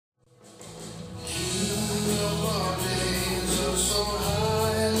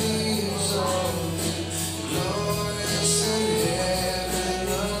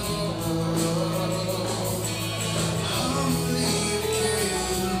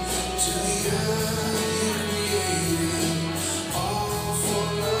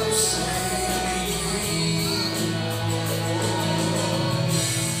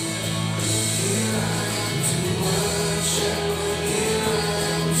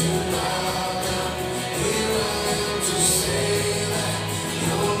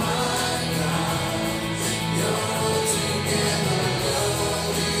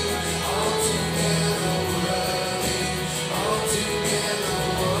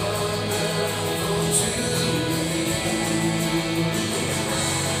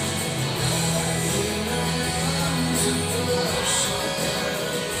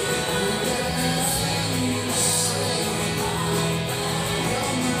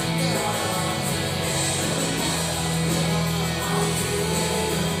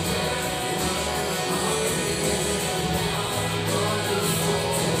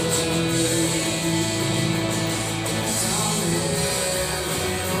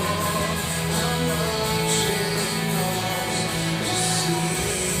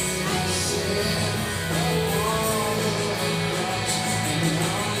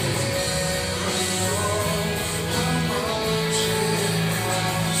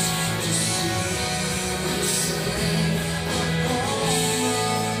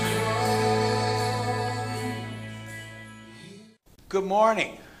Good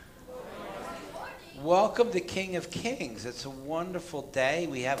morning. Welcome to King of Kings. It's a wonderful day.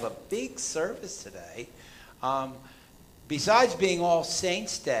 We have a big service today. Besides being All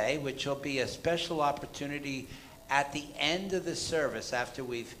Saints Day, which will be a special opportunity at the end of the service after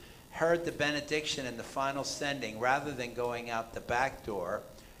we've heard the benediction and the final sending, rather than going out the back door,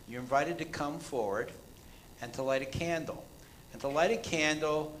 you're invited to come forward and to light a candle. And to light a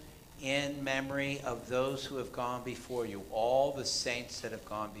candle in memory of those who have gone before you, all the saints that have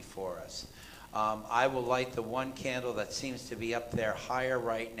gone before us. I will light the one candle that seems to be up there higher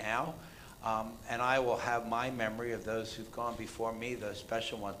right now, and I will have my memory of those who've gone before me, those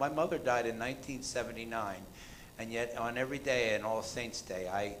special ones. My mother died in 1979, and yet on every day, and All Saints Day,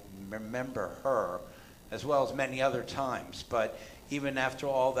 I remember her, as well as many other times. But even after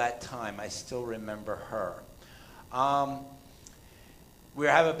all that time, I still remember her. We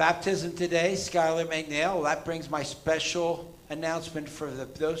have a baptism today, Skylar McNeil. That brings my special announcement for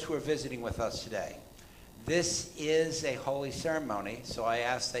those who are visiting with us today. This is a holy ceremony, so I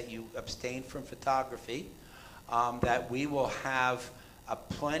ask that you abstain from photography, that we will have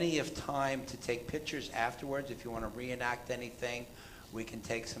plenty of time to take pictures afterwards. If you want to reenact anything, we can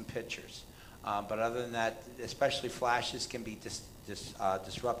take some pictures. But other than that, especially flashes can be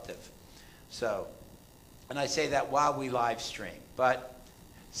disruptive. So, and I say that while we live stream, but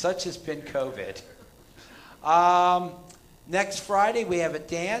such has been COVID. Next Friday, we have a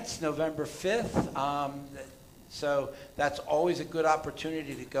dance, November 5th. So that's always a good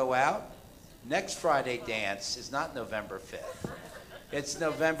opportunity to go out. Next Friday dance is not November 5th. It's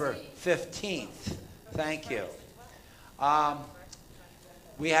November 15th. Thank you.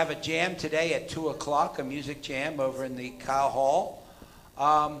 We have a jam today at 2 o'clock, a music jam over in the Kyle Hall.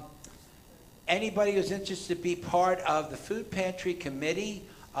 Anybody who's interested to be part of the food pantry committee,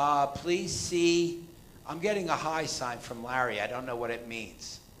 please see, I'm getting a hi sign from Larry. I don't know what it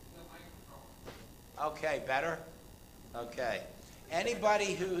means. Okay, better? Okay.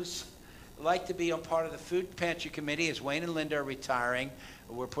 Anybody who's like to be on part of the food pantry committee, as Wayne and Linda are retiring,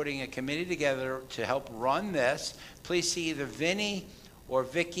 we're putting a committee together to help run this. Please see either Vinny or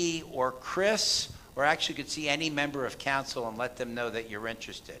Vicky or Chris, or actually you could see any member of council and let them know that you're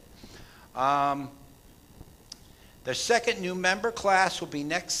interested. The second new member class will be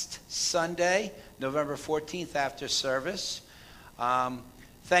next Sunday, November 14th after service.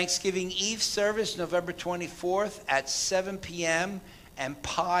 Thanksgiving Eve service, November 24th at 7 p.m. and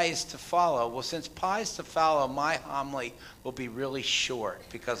pies to follow. Well, since pies to follow, my homily will be really short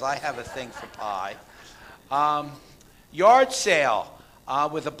because I have a thing for pie. Yard sale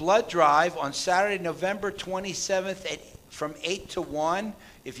with a blood drive on Saturday, November 27th from 8 to 1.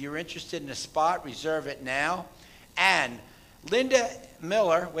 If you're interested in a spot, reserve it now. And Linda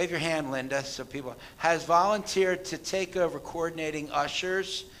Miller, wave your hand, Linda, so people, has volunteered to take over coordinating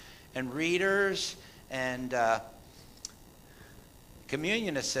ushers and readers and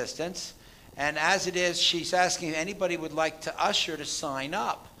communion assistants. And as it is, she's asking if anybody would like to usher to sign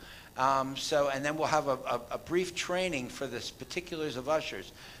up. And then we'll have a brief training for the particulars of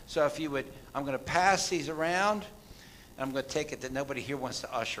ushers. So if you would, I'm going to pass these around. I'm going to take it that nobody here wants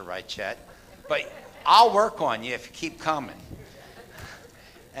to usher, right, Chet? But I'll work on you if you keep coming.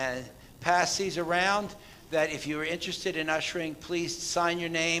 And pass these around, that if you're interested in ushering, please sign your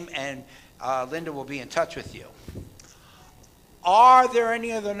name and Linda will be in touch with you. Are there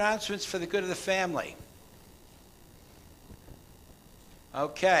any other announcements for the good of the family?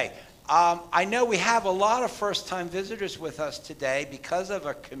 Okay. I know we have a lot of first-time visitors with us today because of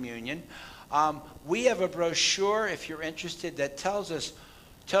our communion. We have a brochure, if you're interested, that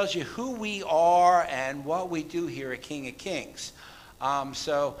tells you who we are and what we do here at King of Kings.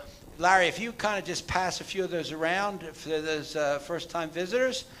 So, Larry, if you kind of just pass a few of those around for those first-time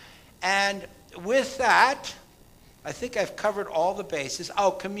visitors. And with that, I think I've covered all the bases.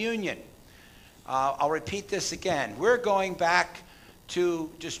 Oh, communion. I'll repeat this again. We're going back to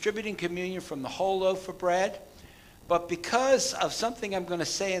distributing communion from the whole loaf of bread. But because of something I'm going to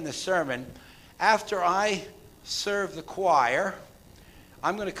say in the sermon, after I serve the choir,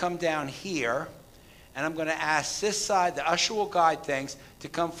 I'm going to come down here, and I'm going to ask this side, the usher will guide things, to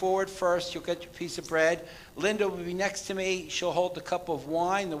come forward first. You'll get your piece of bread. Linda will be next to me. She'll hold the cup of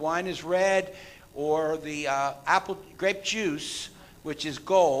wine. The wine is red, or the grape juice, which is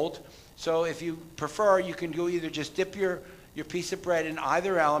gold. So if you prefer, you can go either just dip your piece of bread in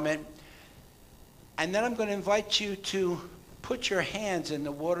either element. And then I'm going to invite you to put your hands in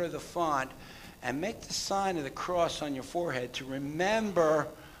the water of the font and make the sign of the cross on your forehead to remember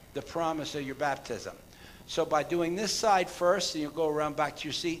the promise of your baptism. So by doing this side first, and you'll go around back to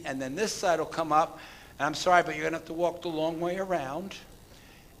your seat, and then this side will come up, And I'm sorry, but you're going to have to walk the long way around.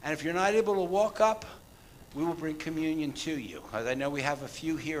 And if you're not able to walk up, we will bring communion to you. As I know we have a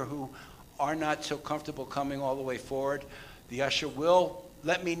few here who are not so comfortable coming all the way forward. The usher will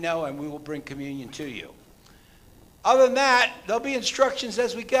let me know, and we will bring communion to you. Other than that, there'll be instructions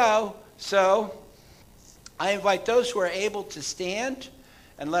as we go. So I invite those who are able to stand,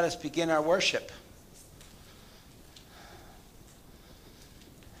 and let us begin our worship.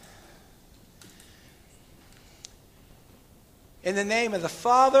 In the name of the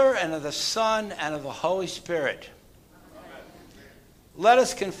Father, and of the Son, and of the Holy Spirit. Amen. Let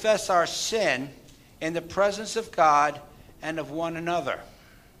us confess our sin in the presence of God and of one another.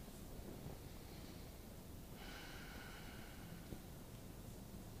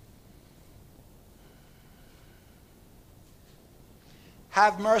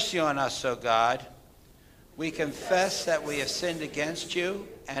 Have mercy on us, O God. We confess that we have sinned against you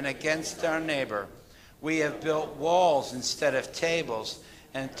and against our neighbor. We have built walls instead of tables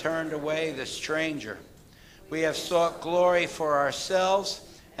and turned away the stranger. We have sought glory for ourselves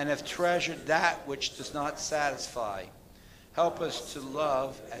and have treasured that which does not satisfy. Help us to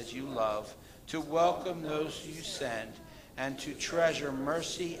love as you love, to welcome those you send, and to treasure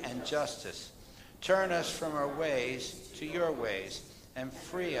mercy and justice. Turn us from our ways to your ways, and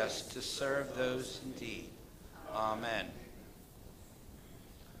free us to serve those in need. Amen.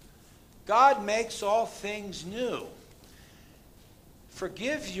 God makes all things new.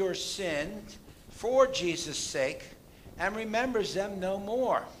 Forgive your sins for Jesus' sake, and remembers them no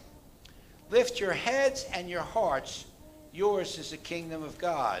more. Lift your heads and your hearts. Yours is the kingdom of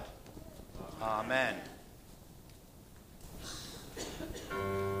God. Amen.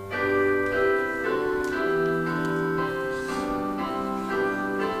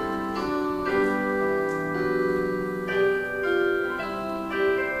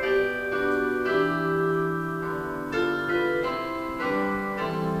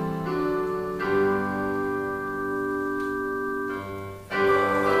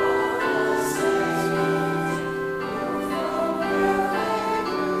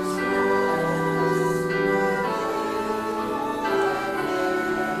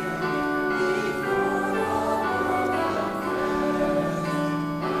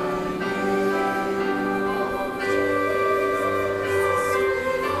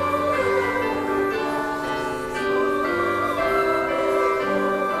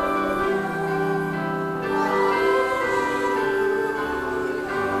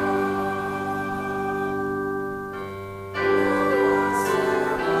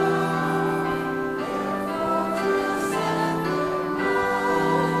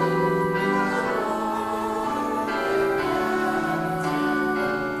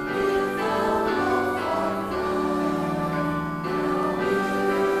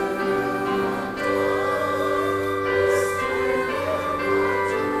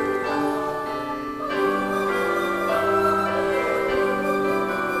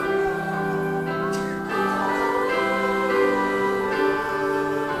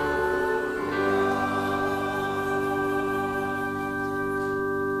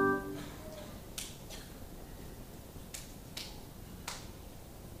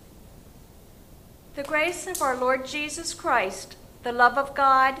 The grace of our Lord Jesus Christ, the love of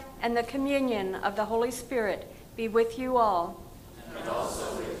God, and the communion of the Holy Spirit be with you all. And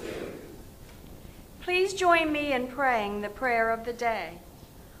also with you. Please join me in praying the prayer of the day.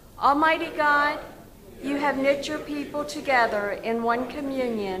 Almighty God, you have knit your people together in one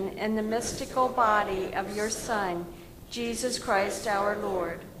communion in the mystical body of your Son, Jesus Christ our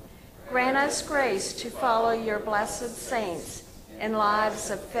Lord. Grant us grace to follow your blessed saints in lives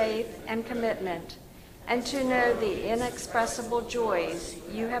of faith and commitment, and to know the inexpressible joys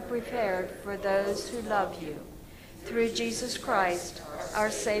you have prepared for those who love you. Through Jesus Christ,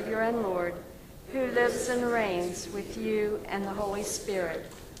 our Savior and Lord, who lives and reigns with you and the Holy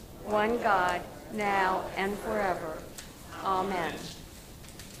Spirit, one God, now and forever. Amen.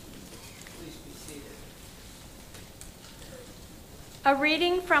 Please be seated. A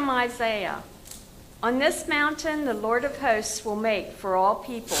reading from Isaiah. On this mountain the Lord of hosts will make for all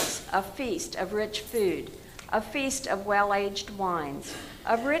peoples a feast of rich food, a feast of well-aged wines,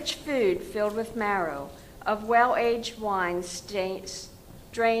 of rich food filled with marrow, of well-aged wine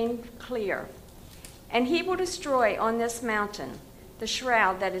strained clear. And he will destroy on this mountain the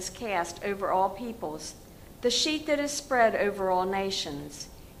shroud that is cast over all peoples, the sheet that is spread over all nations.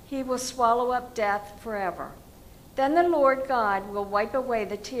 He will swallow up death forever. Then the Lord God will wipe away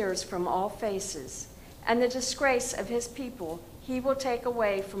the tears from all faces, and the disgrace of his people he will take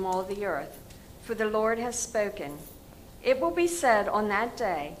away from all the earth, for the Lord has spoken. It will be said on that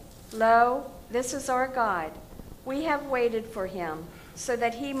day, Lo, This is our God. We have waited for him so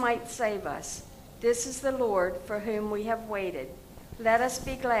that he might save us. This is the Lord for whom we have waited. Let us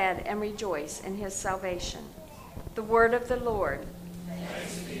be glad and rejoice in his salvation. The word of the Lord.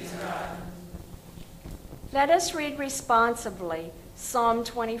 Thanks be to God. Let us read responsibly Psalm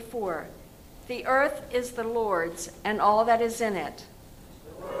 24. The earth is the Lord's and all that is in it.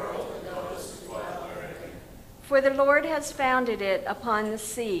 The world and those who dwell therein. For the Lord has founded it upon the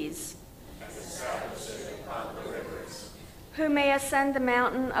seas. And established it upon the rivers. Who may ascend the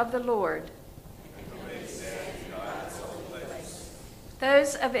mountain of the Lord? Who may stand in God's holy place.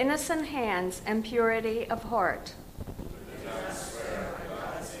 Those of innocent hands and purity of heart. Who do not swear by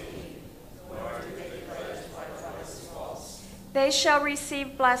God's name, nor do they pledge by what is false. They shall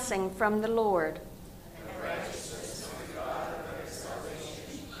receive blessing from the Lord. And righteousness from the God of their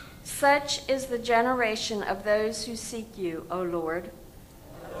salvation. Such is the generation of those who seek you, O Lord.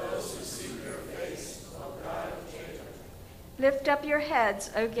 Those who seek your face, O God of Jacob. Lift up your heads,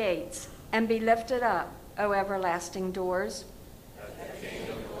 O gates, and be lifted up, O everlasting doors. That the King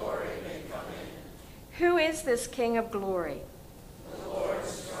of glory may come in. Who is this King of glory? The Lord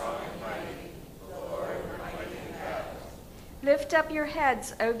strong and mighty, the Lord mighty in battle. Lift up your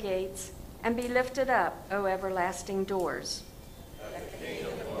heads, O gates, and be lifted up, O everlasting doors. That the King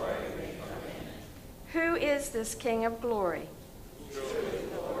of glory may come in. Who is this King of glory? Truly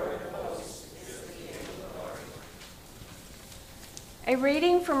the Lord of hosts is the King of glory. A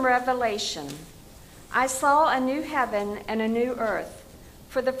reading from Revelation. I saw a new heaven and a new earth,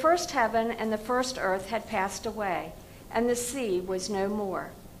 for the first heaven and the first earth had passed away, and the sea was no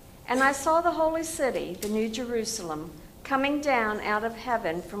more. And I saw the holy city, the new Jerusalem, coming down out of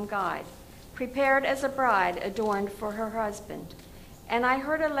heaven from God, prepared as a bride adorned for her husband. And I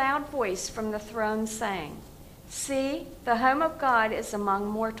heard a loud voice from the throne saying, See, the home of God is among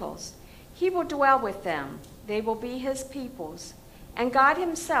mortals. He will dwell with them. They will be his peoples, and God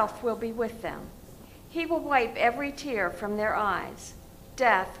himself will be with them. He will wipe every tear from their eyes.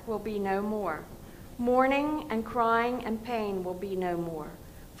 Death will be no more. Mourning and crying and pain will be no more,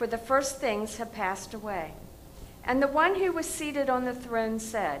 for the first things have passed away. And the one who was seated on the throne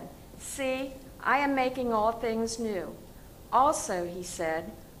said, See, I am making all things new. Also, he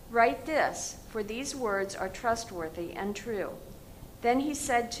said, Write this, for these words are trustworthy and true. Then he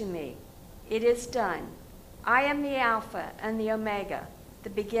said to me, It is done. I am the Alpha and the Omega, the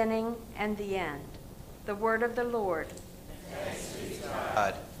beginning and the end. The word of the Lord. Thanks be to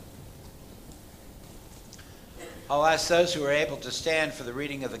God. I'll ask those who are able to stand for the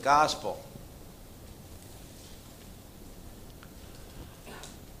reading of the gospel.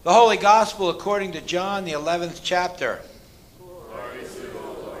 The Holy Gospel according to John, the 11th chapter. Glory to you,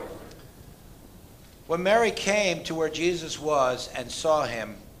 O Lord. When Mary came to where Jesus was and saw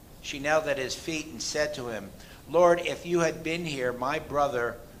him, she knelt at his feet and said to him, Lord, if you had been here, my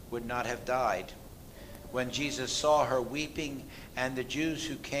brother would not have died. When Jesus saw her weeping, and the Jews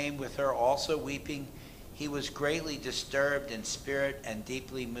who came with her also weeping, he was greatly disturbed in spirit and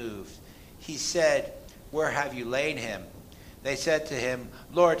deeply moved. He said, Where have you laid him? They said to him,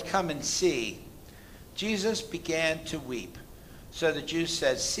 Lord, come and see. Jesus began to weep. So the Jews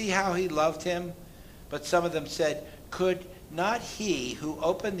said, See how he loved him? But some of them said, Could not he who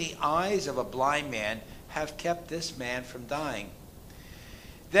opened the eyes of a blind man have kept this man from dying?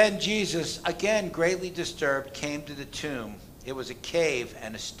 Then Jesus, again greatly disturbed, came to the tomb. It was a cave,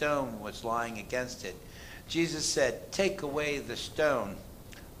 and a stone was lying against it. Jesus said, Take away the stone.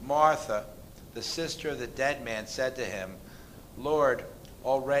 Martha, the sister of the dead man, said to him, Lord,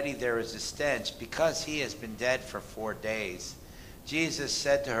 already there is a stench, because he has been dead for 4 days. Jesus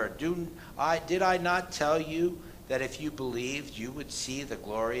said to her, Did I not tell you that if you believed, you would see the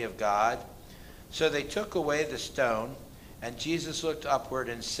glory of God? So they took away the stone, and Jesus looked upward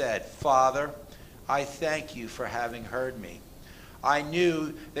and said, Father, I thank you for having heard me. I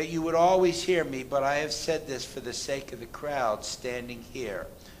knew that you would always hear me, but I have said this for the sake of the crowd standing here,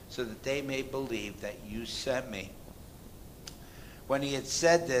 so that they may believe that you sent me. When he had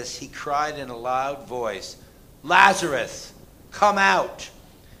said this, he cried in a loud voice, Lazarus, come out!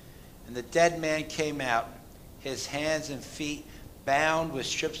 And the dead man came out, his hands and feet bound with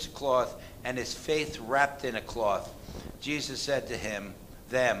strips of cloth, and his face wrapped in a cloth. Jesus said to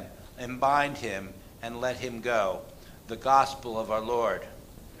them, Unbind him and let him go. The gospel of our Lord.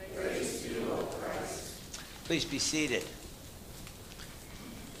 Praise to you, O Christ. Please be seated.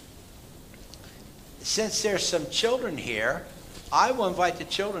 Since there's some children here, I will invite the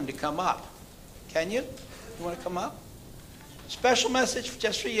children to come up. Can you? You want to come up? Special message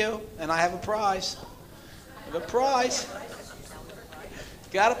just for you, and I have a prize. I have a prize.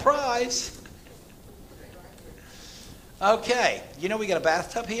 Got a prize. Okay, you know we got a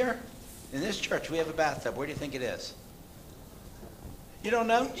bathtub here? In this church, we have a bathtub. Where do you think it is? You don't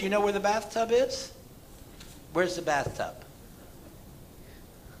know? Do you know where the bathtub is? Where's the bathtub?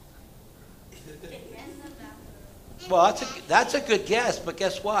 Well, that's a good guess, but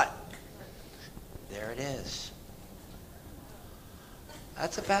guess what? There it is.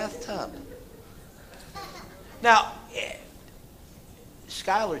 That's a bathtub. Now,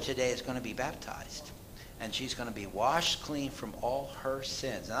 Skylar today is going to be baptized, and she's going to be washed clean from all her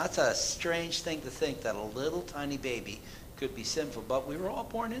sins. Now, that's a strange thing to think, that a little tiny baby could be sinful, but we were all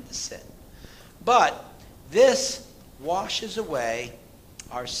born into sin. But this washes away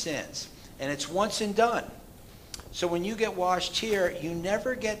our sins, and it's once and done. So when you get washed here, you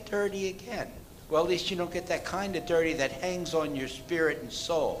never get dirty again. Well, at least you don't get that kind of dirty that hangs on your spirit and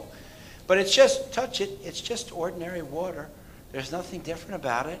soul. But it's just, touch it, it's just ordinary water. There's nothing different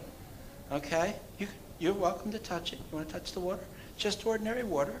about it. Okay? You're welcome to touch it. You want to touch the water? Just ordinary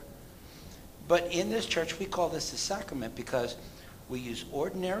water. But in this church, we call this the sacrament because we use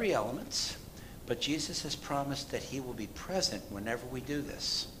ordinary elements, but Jesus has promised that he will be present whenever we do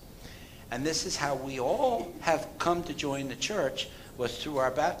this. And this is how we all have come to join the church, was through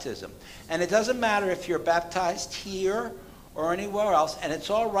our baptism. And it doesn't matter if you're baptized here or anywhere else, and it's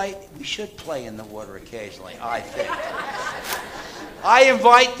all right. We should play in the water occasionally, I think. I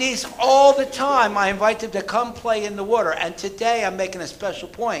invite these all the time. I invite them to come play in the water. And today I'm making a special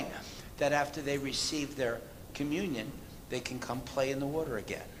point that after they receive their communion, they can come play in the water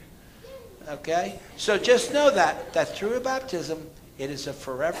again. Okay? So just know that through a baptism, it is a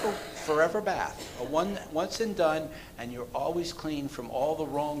forever bath, a once and done, and you're always clean from all the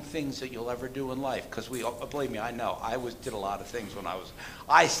wrong things that you'll ever do in life. Because believe me, I know, I did a lot of things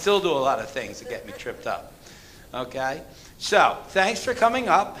I still do a lot of things that get me tripped up. Okay? So, thanks for coming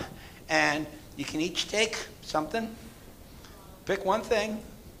up, and you can each take something. Pick one thing.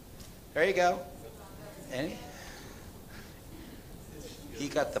 There you go. Any? He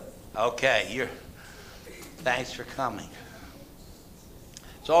got the, okay, thanks for coming.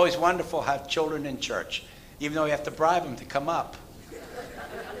 It's always wonderful to have children in church, even though you have to bribe them to come up.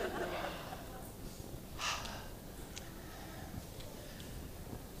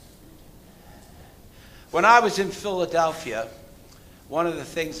 When I was in Philadelphia, one of the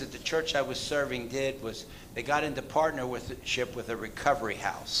things that the church I was serving did was they got into partnership with a recovery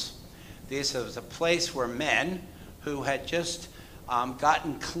house. This was a place where men who had just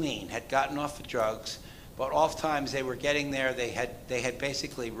gotten clean, had gotten off of drugs, but oftentimes they were getting there, they had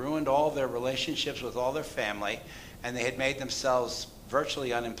basically ruined all their relationships with all their family, and they had made themselves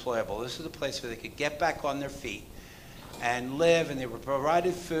virtually unemployable. This was a place where they could get back on their feet and live, and they were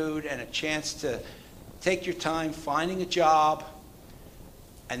provided food and a chance to take your time finding a job,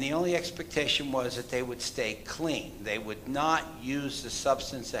 and the only expectation was that they would stay clean. They would not use the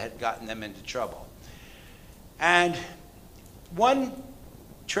substance that had gotten them into trouble. And one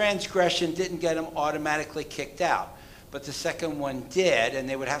transgression didn't get them automatically kicked out, but the second one did, and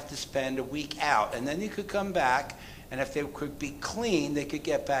they would have to spend a week out, and then they could come back, and if they could be clean, they could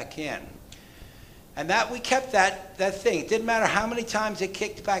get back in. And we kept that thing. It didn't matter how many times they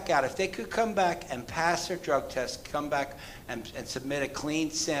kicked back out. If they could come back and pass their drug test, come back and submit a clean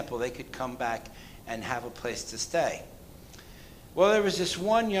sample, they could come back and have a place to stay. Well, there was this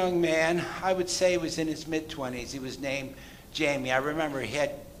one young man, I would say he was in his mid-20s. He was named Jamie. I remember he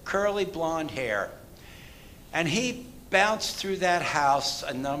had curly blonde hair. And he bounced through that house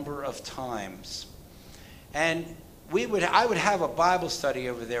a number of times. And I would have a Bible study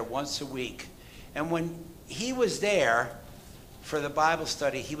over there once a week. And when he was there for the Bible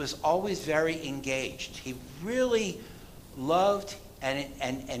study, he was always very engaged. He really loved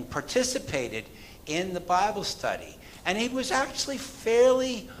and participated in the Bible study. And he was actually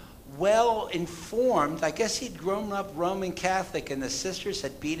fairly well informed. I guess he'd grown up Roman Catholic and the sisters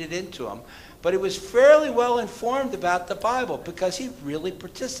had beat it into him. But he was fairly well informed about the Bible because he really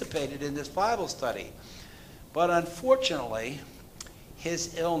participated in this Bible study. But unfortunately,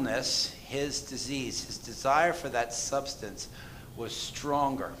 his illness, his disease, his desire for that substance was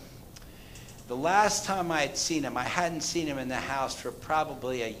stronger. The last time I had seen him, I hadn't seen him in the house for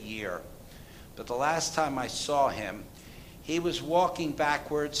probably a year. But the last time I saw him, he was walking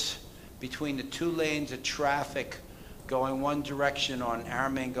backwards between the two lanes of traffic going one direction on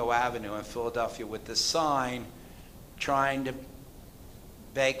Aramingo Avenue in Philadelphia with the sign trying to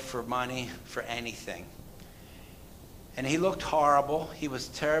beg for money for anything. And he looked horrible. He was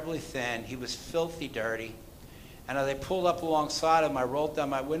terribly thin. He was filthy dirty. And as I pulled up alongside him, I rolled down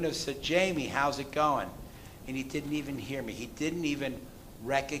my window and said, "Jamie, how's it going?" And he didn't even hear me. He didn't even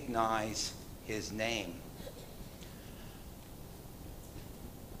recognize his name.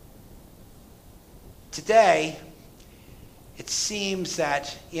 Today, it seems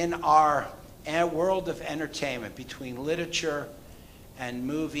that in our world of entertainment, between literature and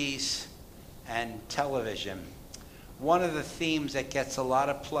movies and television, one of the themes that gets a lot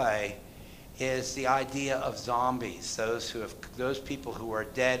of play is the idea of zombies, those people who are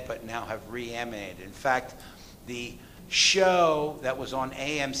dead but now have reanimated. In fact, the show that was on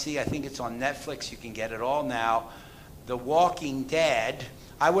AMC, I think it's on Netflix, you can get it all now, The Walking Dead.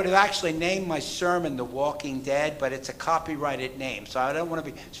 I would have actually named my sermon The Walking Dead, but it's a copyrighted name, so I don't want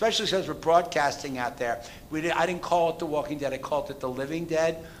to be, especially since we're broadcasting out there. I didn't call it The Walking Dead, I called it The Living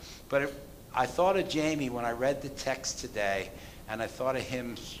Dead, but I thought of Jamie when I read the text today, and I thought of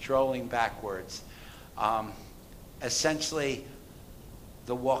him strolling backwards. Essentially,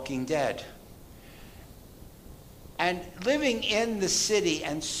 The Walking Dead. And living in the city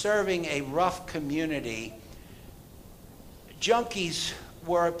and serving a rough community, junkies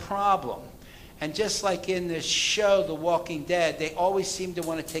were a problem. And just like in this show, The Walking Dead, they always seem to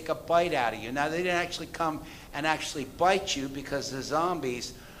want to take a bite out of you. Now, they didn't actually come and actually bite you because the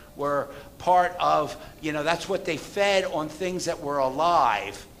zombies were part of, that's what they fed on things that were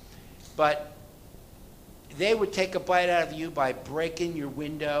alive. But they would take a bite out of you by breaking your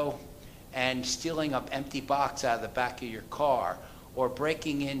window and stealing up empty box out of the back of your car, or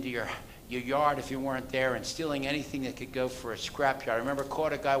breaking into your yard if you weren't there and stealing anything that could go for a scrapyard. I remember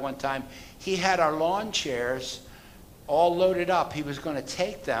caught a guy one time, he had our lawn chairs all loaded up. He was going to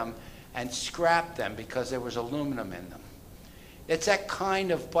take them and scrap them because there was aluminum in them. It's that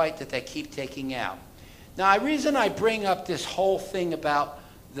kind of bite that they keep taking out. Now, the reason I bring up this whole thing about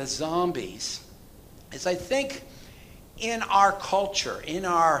the zombies is I think in our culture, in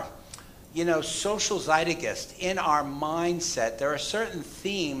our social zeitgeist, in our mindset, there are certain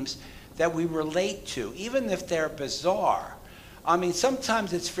themes that we relate to, even if they're bizarre. I mean,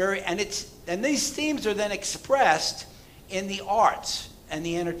 sometimes it's and these themes are then expressed in the arts and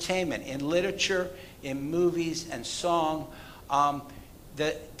the entertainment, in literature, in movies and song.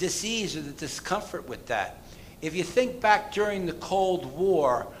 The disease or the discomfort with that. If you think back during the Cold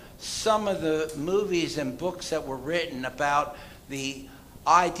War, some of the movies and books that were written about the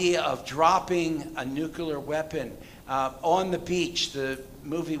idea of dropping a nuclear weapon on the beach, the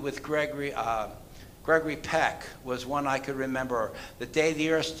movie with Gregory Peck was one I could remember. The Day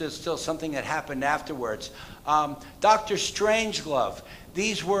the Earth Stood Still, something that happened afterwards. Dr. Strangelove.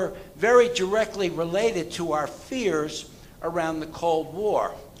 These were very directly related to our fears around the Cold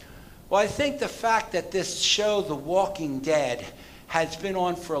War. Well, I think the fact that this show, The Walking Dead, has been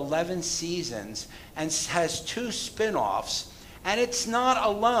on for 11 seasons and has 2 spin-offs, and it's not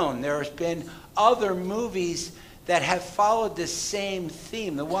alone. There has been other movies that have followed the same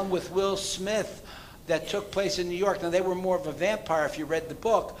theme. The one with Will Smith that took place in New York. Now, they were more of a vampire if you read the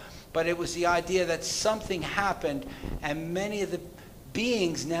book, but it was the idea that something happened and many of the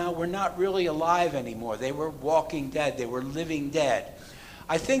beings now were not really alive anymore. They were walking dead. They were living dead.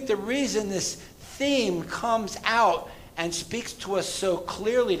 I think the reason this theme comes out and speaks to us so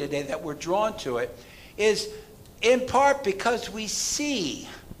clearly today that we're drawn to it is in part because we see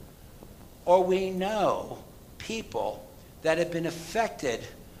or we know people that have been affected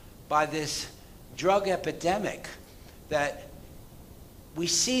by this drug epidemic, that we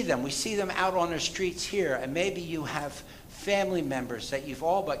see them out on the streets here, and maybe you have family members that you've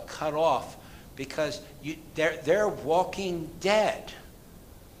all but cut off because they're walking dead.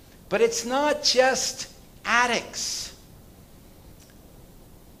 But it's not just addicts.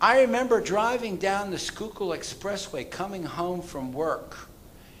 I remember driving down the Schuylkill Expressway coming home from work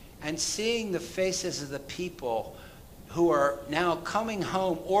and seeing the faces of the people who are now coming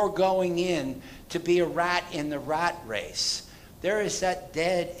home or going in to be a rat in the rat race. There is that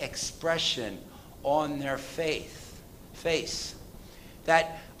dead expression on their face.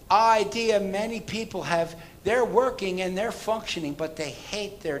 That idea many people have, they're working and they're functioning, but they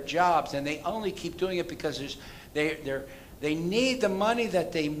hate their jobs and they only keep doing it because they need the money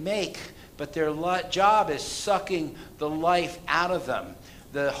that they make, but their job is sucking the life out of them.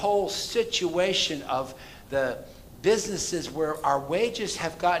 The whole situation of the businesses where our wages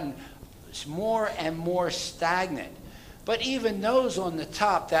have gotten more and more stagnant. But even those on the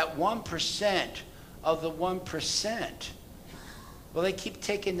top, that 1% of the 1%, well, they keep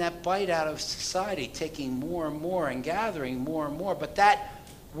taking that bite out of society, taking more and more and gathering more and more. But that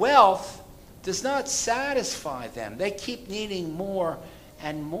wealth does not satisfy them. They keep needing more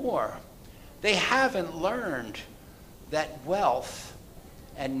and more. They haven't learned that wealth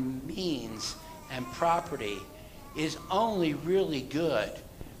and means and property is only really good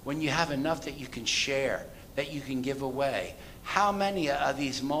when you have enough that you can share, that you can give away. How many of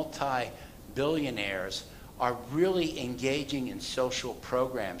these multi billionaires are really engaging in social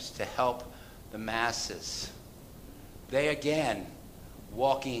programs to help the masses. They, again,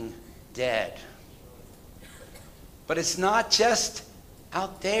 walking dead. But it's not just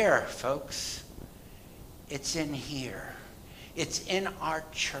out there, folks. It's in here. It's in our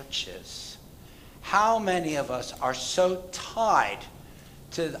churches. How many of us are so tied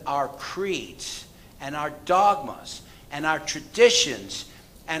to our creeds and our dogmas and our traditions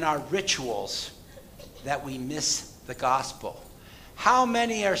and our rituals that we miss the gospel? How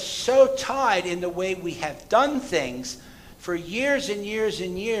many are so tied in the way we have done things for years and years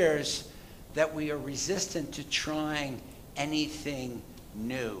and years that we are resistant to trying anything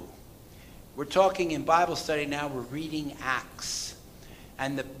new? We're talking in Bible study now, we're reading Acts.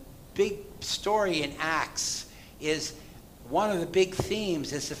 And the big story in Acts is, one of the big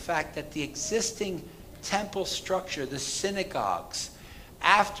themes is the fact that the existing temple structure, the synagogues,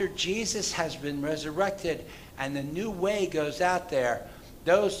 after Jesus has been resurrected and the new way goes out there,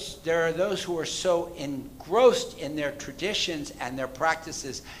 there are those who are so engrossed in their traditions and their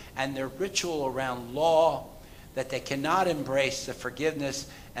practices and their ritual around law that they cannot embrace the forgiveness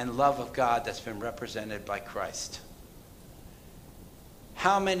and love of God that's been represented by Christ.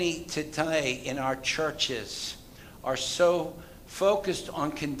 How many today in our churches are so focused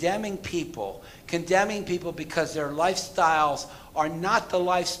on condemning people because their lifestyles are not the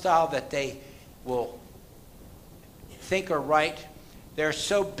lifestyle that they will think are right? They're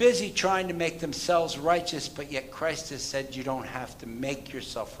so busy trying to make themselves righteous, but yet Christ has said you don't have to make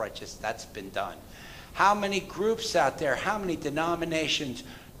yourself righteous. That's been done. How many groups out there, how many denominations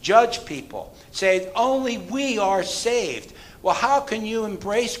judge people, say only we are saved? Well, how can you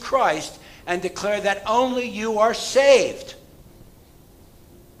embrace Christ and declare that only you are saved?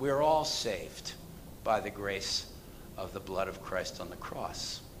 We're all saved by the grace of the blood of Christ on the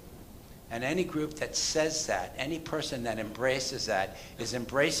cross. And any group that says that, any person that embraces that, is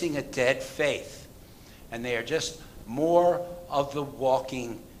embracing a dead faith. And they are just more of the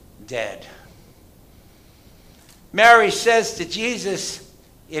walking dead. Mary says to Jesus,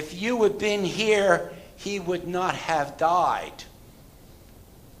 if you had been here, he would not have died.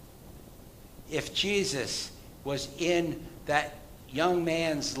 If Jesus was in that young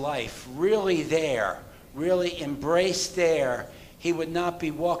man's life, really there, really embraced there, he would not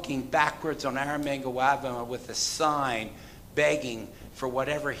be walking backwards on Aramingo Avenue with a sign begging for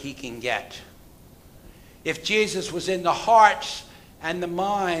whatever he can get. If Jesus was in the hearts and the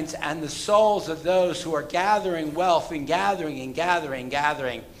minds and the souls of those who are gathering wealth and gathering and gathering and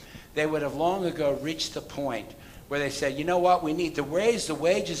gathering, they would have long ago reached the point where they said, you know what, we need to raise the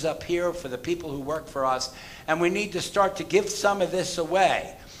wages up here for the people who work for us, and we need to start to give some of this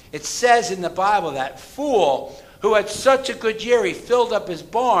away. It says in the Bible that fool who had such a good year, he filled up his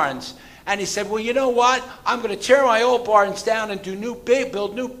barns, and he said, well, you know what, I'm going to tear my old barns down and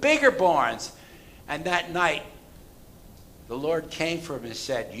build new, bigger barns. And that night, the Lord came for him and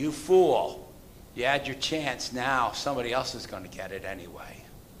said, you fool, you had your chance, now somebody else is going to get it anyway.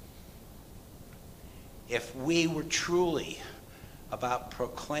 If we were truly about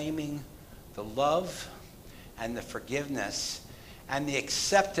proclaiming the love and the forgiveness and the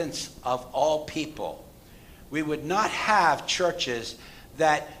acceptance of all people, we would not have churches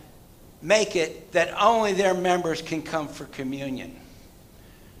that make it that only their members can come for communion.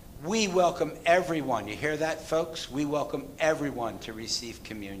 We welcome everyone. You hear that, folks? We welcome everyone to receive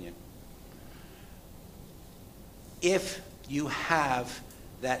communion. If you have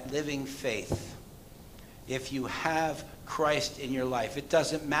that living faith, if you have Christ in your life, it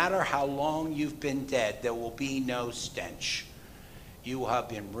doesn't matter how long you've been dead, there will be no stench. You will have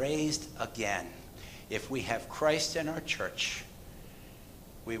been raised again. If we have Christ in our church,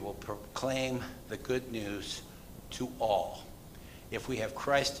 we will proclaim the good news to all. If we have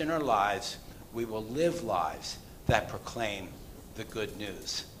Christ in our lives, we will live lives that proclaim the good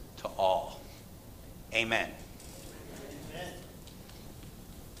news to all. Amen.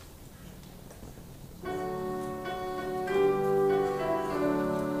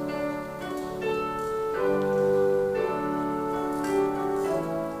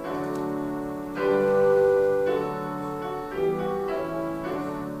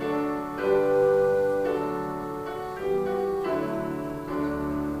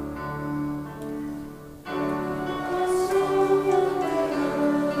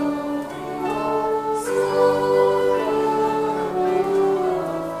 So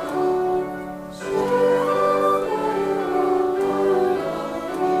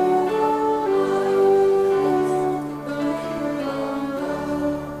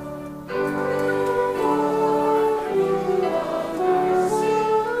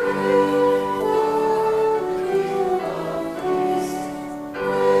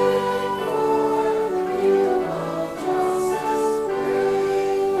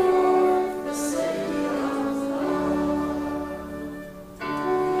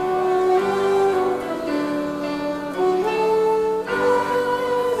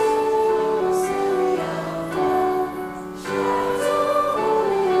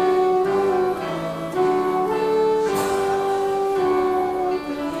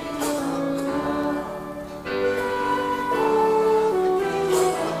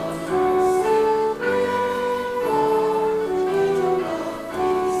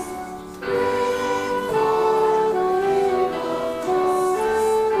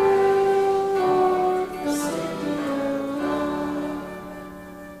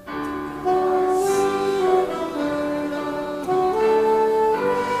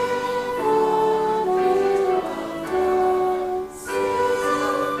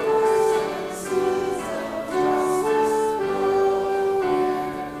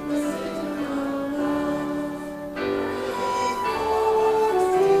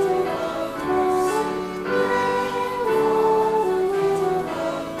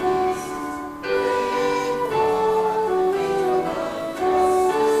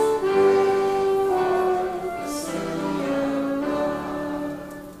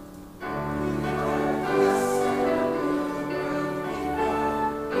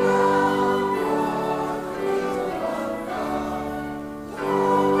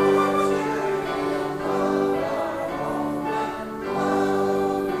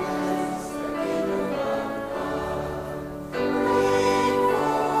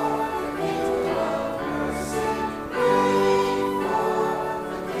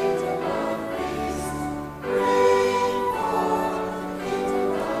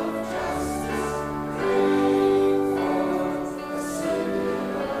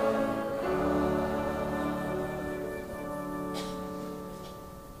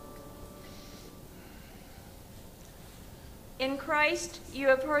In Christ, you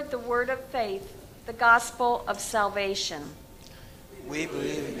have heard the word of faith, the gospel of salvation. We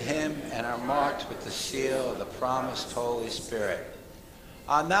believe in him and are marked with the seal of the promised Holy Spirit.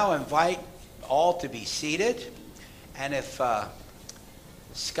 I'll now invite all to be seated. And if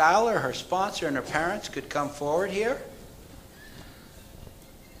Skylar, her sponsor, and her parents could come forward here.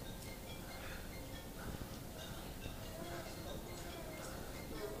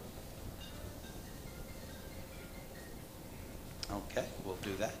 Okay, we'll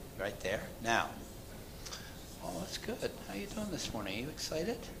do that right there. Now, oh, that's good. How are you doing this morning? Are you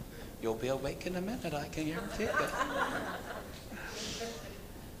excited? You'll be awake in a minute, I can guarantee it.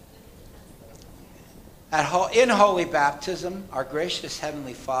 In holy baptism, our gracious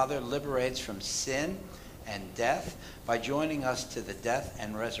Heavenly Father liberates from sin and death by joining us to the death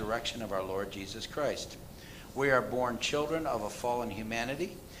and resurrection of our Lord Jesus Christ. We are born children of a fallen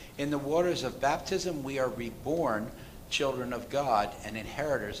humanity. In the waters of baptism, we are reborn children of God and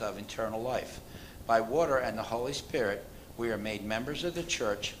inheritors of eternal life. By water and the Holy Spirit, we are made members of the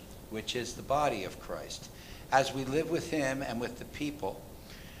church, which is the body of Christ. As we live with him and with the people,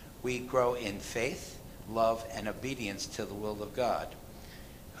 we grow in faith, love, and obedience to the will of God.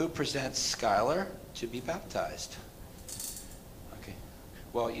 Who presents Skylar to be baptized? Okay.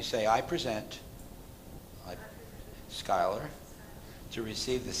 Well, you say, I present Skylar to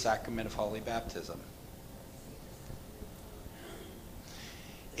receive the sacrament of holy baptism.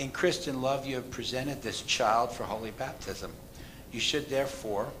 In Christian love, you have presented this child for holy baptism. You should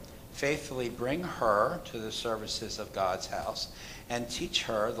therefore faithfully bring her to the services of God's house and teach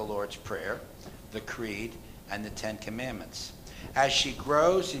her the Lord's Prayer, the Creed, and the Ten Commandments. As she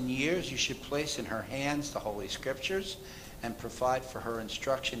grows in years, you should place in her hands the Holy Scriptures and provide for her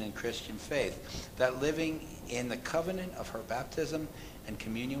instruction in Christian faith, that living in the covenant of her baptism and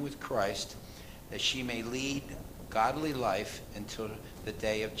communion with Christ, that she may lead godly life until the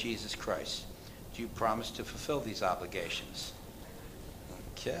day of Jesus Christ. Do you promise to fulfill these obligations?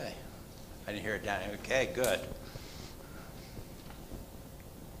 Okay. I didn't hear it down. Okay, good.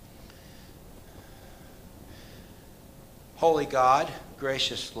 Holy God,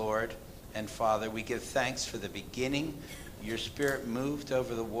 gracious Lord and Father, we give thanks for the beginning. Your Spirit moved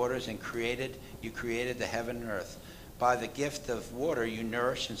over the waters and you created the heaven and earth. By the gift of water, you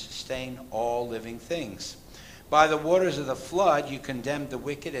nourish and sustain all living things. By the waters of the flood, you condemned the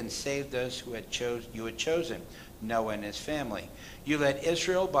wicked and saved those who you had chosen, Noah and his family. You led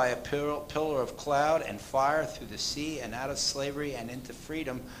Israel by a pillar of cloud and fire through the sea and out of slavery and into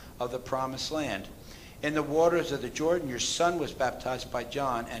freedom of the promised land. In the waters of the Jordan, your son was baptized by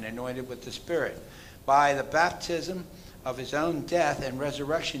John and anointed with the Spirit. By the baptism of his own death and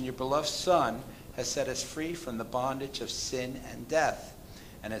resurrection, your beloved Son has set us free from the bondage of sin and death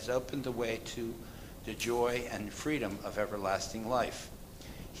and has opened the way to the joy and freedom of everlasting life.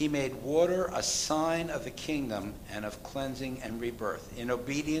 He made water a sign of the kingdom and of cleansing and rebirth. In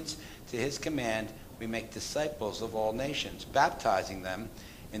obedience to his command, we make disciples of all nations, baptizing them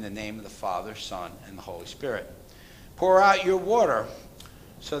in the name of the Father, Son, and the Holy Spirit. Pour out your water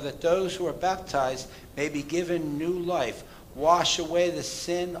so that those who are baptized may be given new life. Wash away the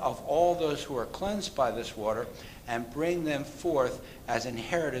sin of all those who are cleansed by this water and bring them forth as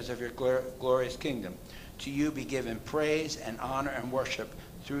inheritors of your glorious kingdom. To you be given praise and honor and worship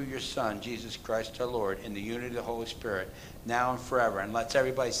through your Son, Jesus Christ our Lord, in the unity of the Holy Spirit, now and forever. And let's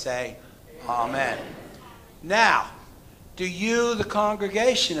everybody say, Amen. Now, do you, the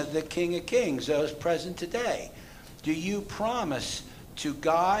congregation of the King of Kings, those present today, do you promise to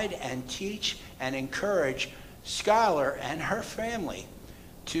guide and teach and encourage Skylar and her family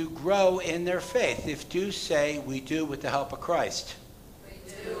to grow in their faith? If do, say, we do with the help of Christ. We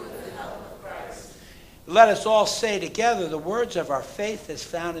do with the help of Christ. Let us all say together the words of our faith as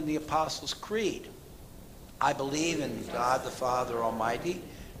found in the Apostles' Creed. I believe in God the Father Almighty,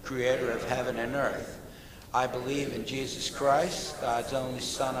 creator of heaven and earth. I believe in Jesus Christ, God's only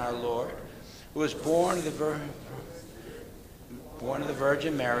Son, our Lord, who was born of the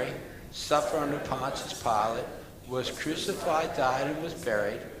Virgin Mary, suffered under Pontius Pilate, was crucified, died, and was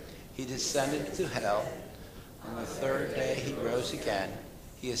buried. He descended into hell. On the third day he rose again.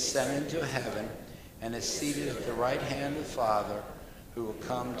 He ascended into heaven and is seated at the right hand of the Father, who will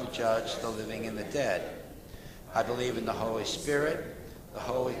come to judge the living and the dead. I believe in the Holy Spirit, the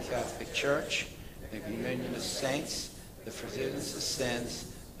Holy Catholic Church, the communion of saints, the forgiveness of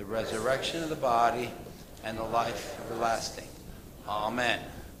sins, the resurrection of the body, and the life everlasting. Amen.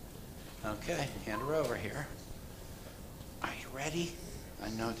 Okay, hand her over here. Are you ready? I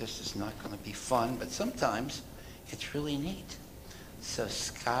know this is not going to be fun, but sometimes it's really neat. So,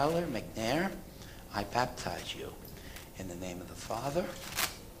 Skylar McNair, I baptize you In the name of the Father,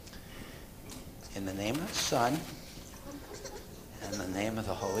 in the name of the Son, and in the name of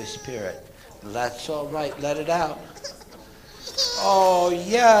the Holy Spirit. That's all right. Let it out. Oh,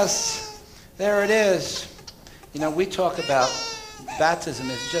 yes. There it is. You know, we talk about baptism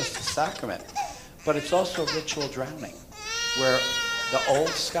as just a sacrament, but it's also ritual drowning, where the old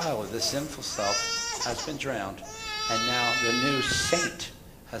Skylar, the sinful self, has been drowned, and now the new saint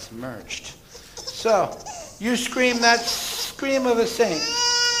has emerged. So, you scream that scream of a saint.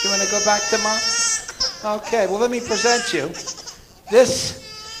 Do you want to go back to Mom? Okay, well, let me present you.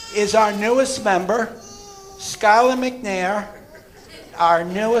 This is our newest member, Skylar McNair, our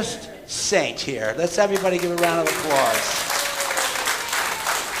newest saint here. Let's everybody give a round of applause.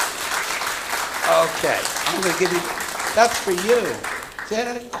 Okay, I'm going to give you, that's for you.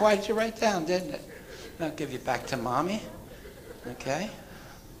 Yeah, quite you right down, didn't it? I'll give you back to Mommy. Okay.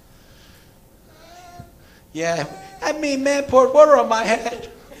 Yeah, I mean, man poured water on my head.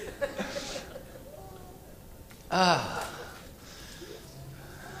 Ah.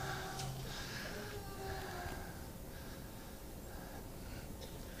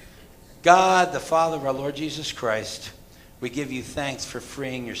 God, the Father of our Lord Jesus Christ, we give you thanks for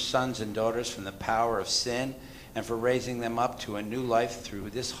freeing your sons and daughters from the power of sin and for raising them up to a new life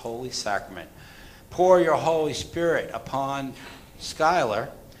through this holy sacrament. Pour your Holy Spirit upon Skylar,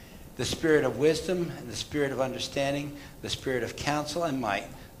 the spirit of wisdom and the spirit of understanding, the spirit of counsel and might,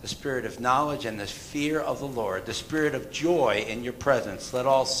 the spirit of knowledge and the fear of the Lord, the spirit of joy in your presence. Let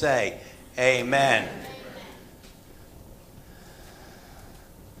all say, Amen.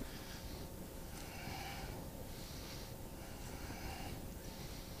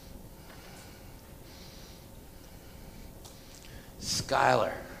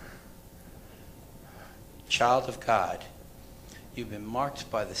 Skylar, child of God, you've been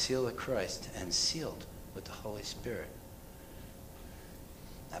marked by the seal of Christ and sealed with the Holy Spirit.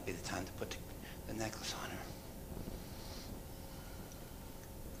 That'd be the time to put the necklace on her.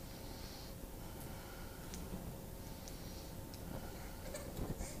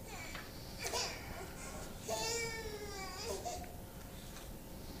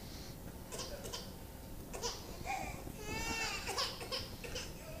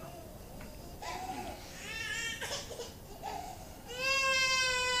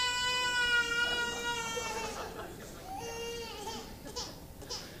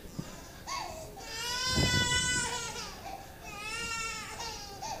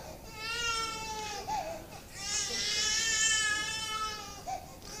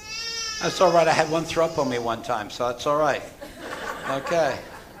 That's all right. I had one throw up on me one time, so that's all right. Okay.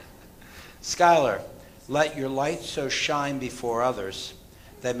 Skylar, let your light so shine before others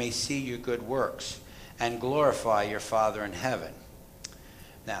that may see your good works and glorify your Father in heaven.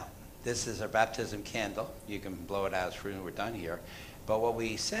 Now, this is our baptism candle. You can blow it out as soon as we're done here. But what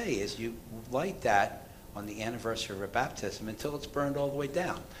we say is you light that on the anniversary of our baptism until it's burned all the way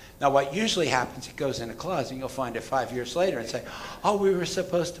down. Now, what usually happens, it goes in a closet, and you'll find it 5 years later and say, oh, we were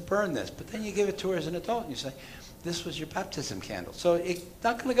supposed to burn this. But then you give it to her as an adult, and you say, this was your baptism candle. So it's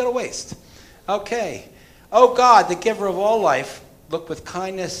not going to go to waste. Okay. Oh, God, the giver of all life, look with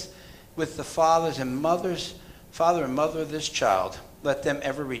kindness with the father and mother of this child. Let them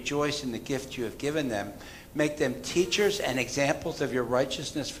ever rejoice in the gift you have given them. Make them teachers and examples of your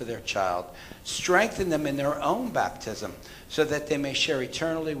righteousness for their child. Strengthen them in their own baptism so that they may share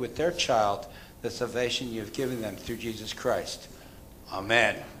eternally with their child the salvation you have given them through Jesus Christ.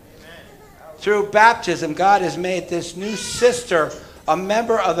 Amen. Amen. Through baptism, God has made this new sister a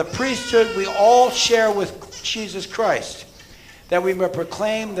member of the priesthood we all share with Jesus Christ, that we may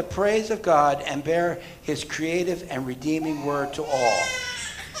proclaim the praise of God and bear his creative and redeeming word to all.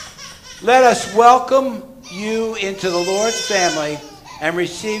 Let us welcome you into the Lord's family and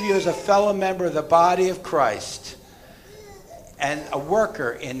receive you as a fellow member of the body of Christ and a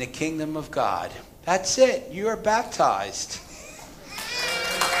worker in the kingdom of God. That's it. You are baptized.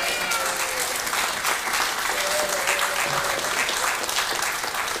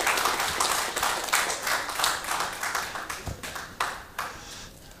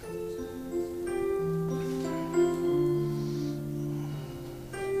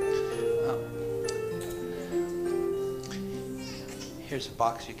 Here's a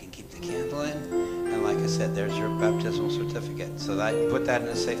box you can keep the candle in, and like I said, there's your baptismal certificate. So that put that in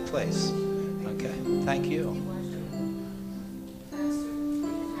a safe place. Okay, thank you.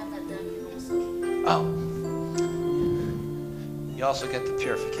 Oh, you also get the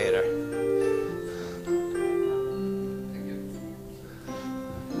purificator.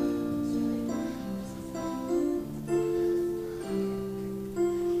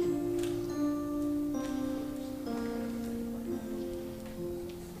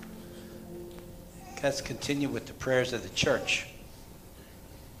 Let's continue with the prayers of the church.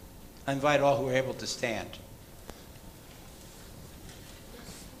 I invite all who are able to stand.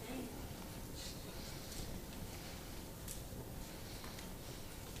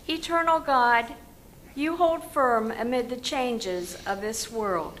 Eternal God, you hold firm amid the changes of this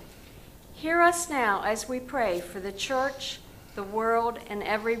world. Hear us now as we pray for the church, the world, and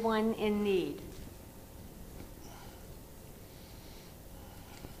everyone in need.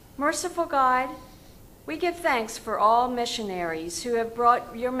 Merciful God, we give thanks for all missionaries who have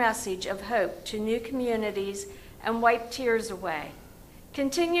brought your message of hope to new communities and wiped tears away.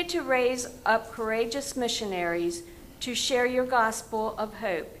 Continue to raise up courageous missionaries to share your gospel of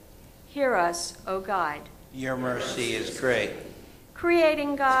hope. Hear us, O God. Your mercy is great.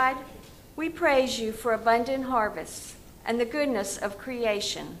 Creating God, we praise you for abundant harvests and the goodness of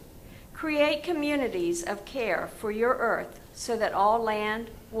creation. Create communities of care for your earth so that all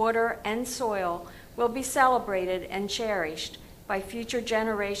land, water, and soil will be celebrated and cherished by future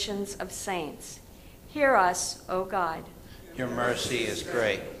generations of saints. Hear us, O God. Your mercy is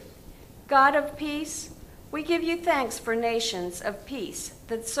great. God of peace, we give you thanks for nations of peace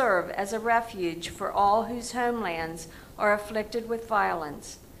that serve as a refuge for all whose homelands are afflicted with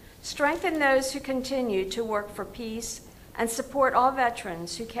violence. Strengthen those who continue to work for peace and support all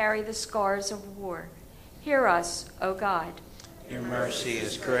veterans who carry the scars of war. Hear us, O God. Your mercy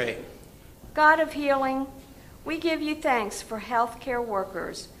is great. God of healing, we give you thanks for healthcare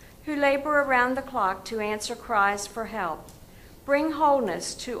workers who labor around the clock to answer cries for help. Bring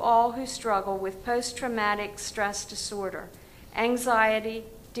wholeness to all who struggle with post-traumatic stress disorder, anxiety,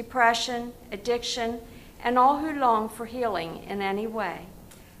 depression, addiction, and all who long for healing in any way,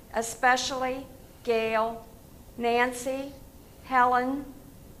 especially Gail, Nancy, Helen,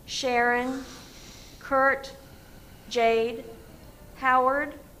 Sharon, Kurt, Jade,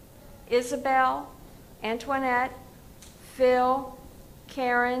 Howard, Isabel, Antoinette, Phil,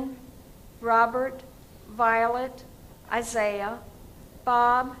 Karen, Robert, Violet, Isaiah,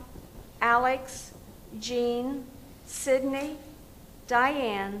 Bob, Alex, Jean, Sydney,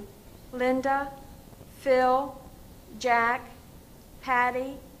 Diane, Linda, Phil, Jack,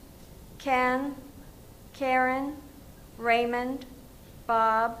 Patty, Ken, Karen, Raymond,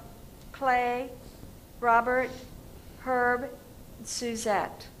 Bob, Clay, Robert, Herb, and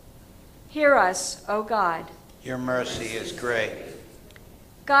Suzette. Hear us, O God. Your mercy is great.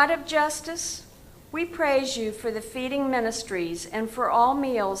 God of justice, we praise you for the feeding ministries and for all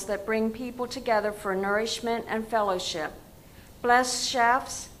meals that bring people together for nourishment and fellowship. Bless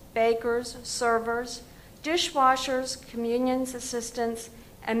chefs, bakers, servers, dishwashers, communions assistants,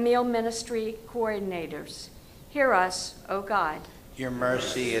 and meal ministry coordinators. Hear us, O God. Your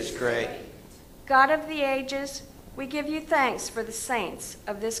mercy is great. God of the ages, we give you thanks for the saints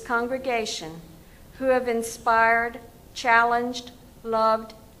of this congregation who have inspired, challenged,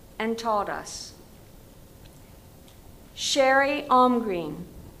 loved, and taught us. Sherry Almgreen,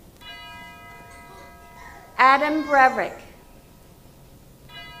 Adam Brevick,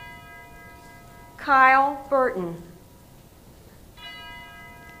 Kyle Burton,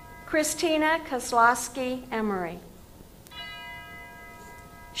 Christina Kozlowski Emery,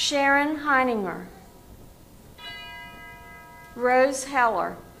 Sharon Heininger, Rose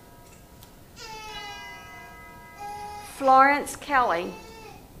Heller, Florence Kelly,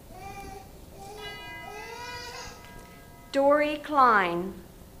 Dory Klein,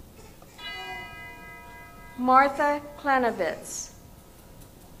 Martha Klenovitz,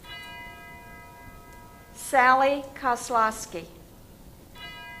 Sally Koslowski,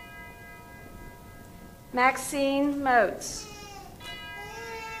 Maxine Motes,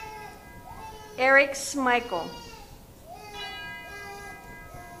 Eric Smeichel,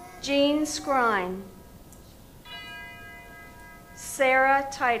 Jean Scrine, Sarah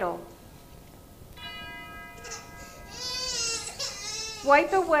Title.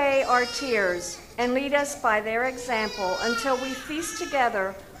 Wipe away our tears and lead us by their example until we feast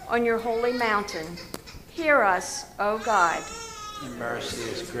together on your holy mountain. Hear us, O God. Your mercy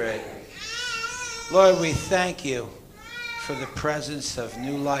is great. Lord, we thank you for the presence of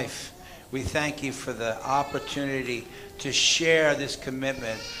new life. We thank you for the opportunity to share this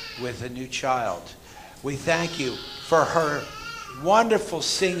commitment with a new child. We thank you for her wonderful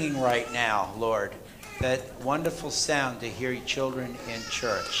singing right now, Lord. That wonderful sound to hear children in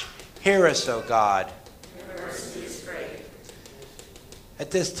church. Hear us, O God. Your mercy is great.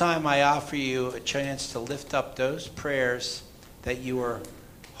 At this time, I offer you a chance to lift up those prayers that you are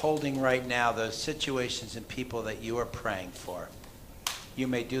holding right now, those situations and people that you are praying for. You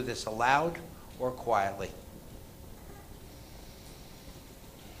may do this aloud or quietly.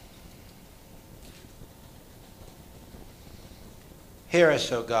 Hear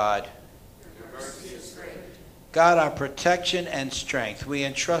us, O God. God, our protection and strength, we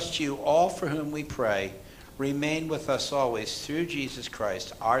entrust you all for whom we pray. Remain with us always through Jesus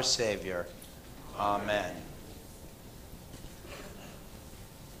Christ, our Savior. Amen.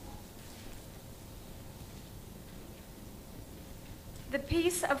 The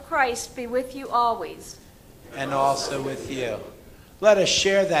peace of Christ be with you always. And also with you. Let us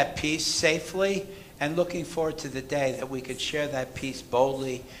share that peace safely and looking forward to the day that we could share that peace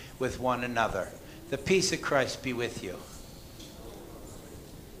boldly with one another. The peace of Christ be with you.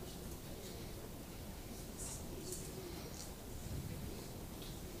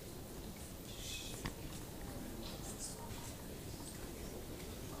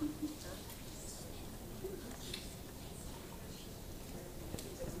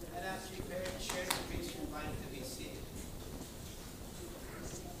 And as you prepare to share the peace, you're invited to be seated.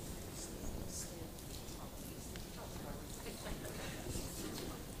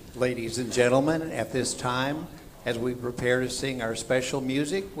 Ladies and gentlemen, at this time, as we prepare to sing our special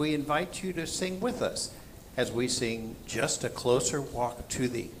music, we invite you to sing with us as we sing Just a Closer Walk to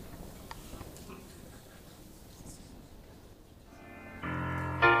Thee.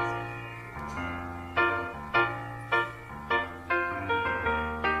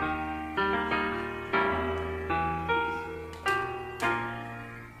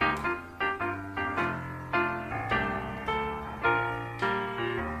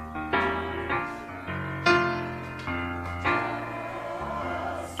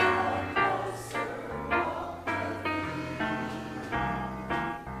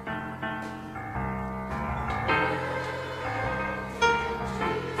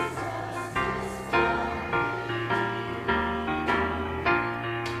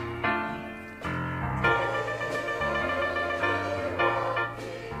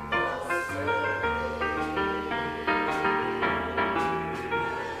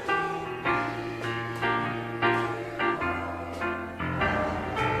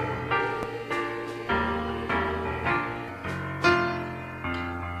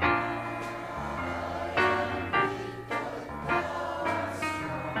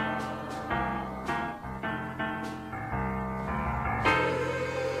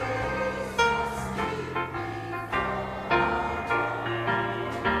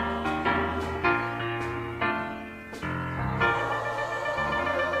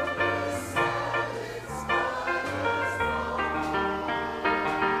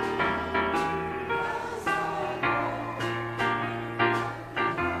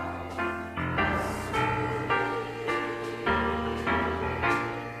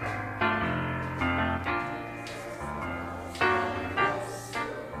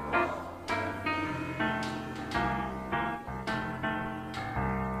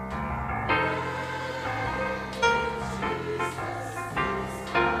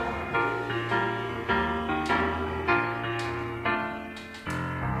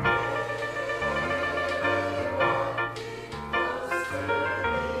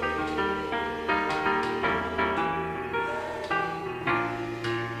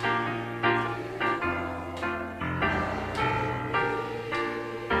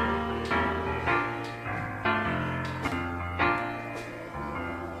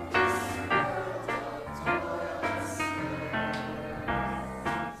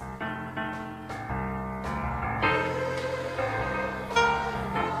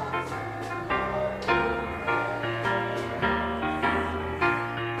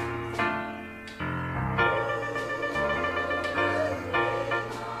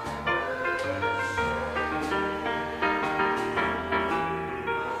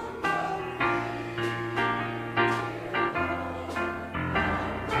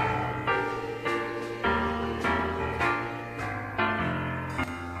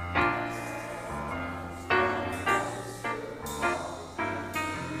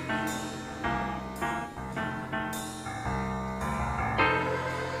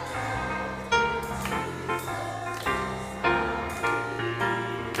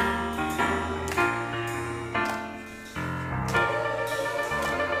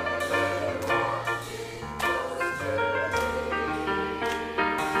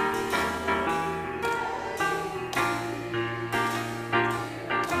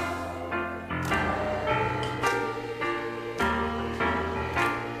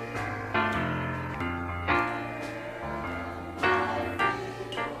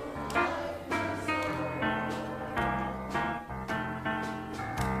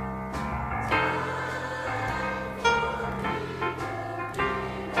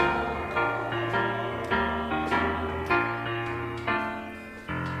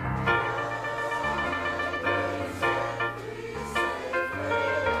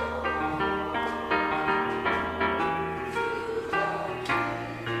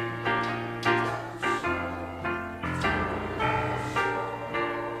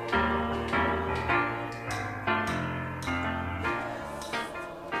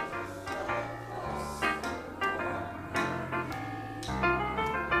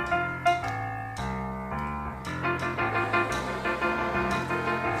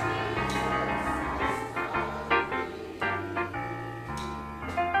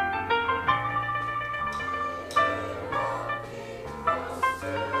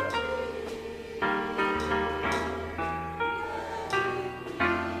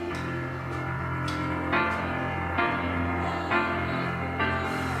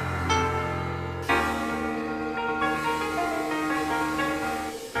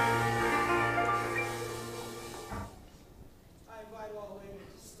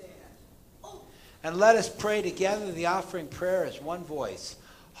 And let us pray together the offering prayer as one voice.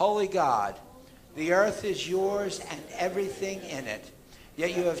 Holy God, the earth is yours and everything in it,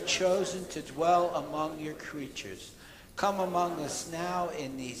 yet you have chosen to dwell among your creatures. Come among us now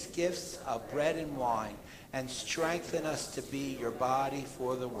in these gifts of bread and wine, and strengthen us to be your body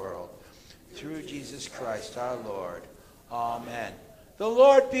for the world. Through Jesus Christ our Lord. Amen. The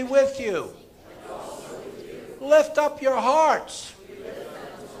Lord be with you. Lift up your hearts.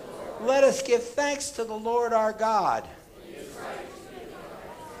 Let us give thanks to the Lord our God.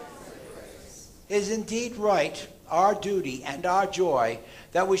 It is indeed right, our duty and our joy,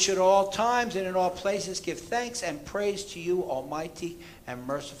 that we should at all times and in all places give thanks and praise to you, Almighty and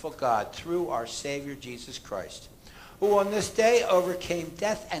merciful God, through our Savior Jesus Christ, who on this day overcame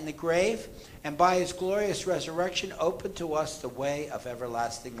death and the grave, and by his glorious resurrection opened to us the way of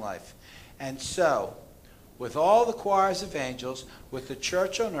everlasting life. And so, with all the choirs of angels, with the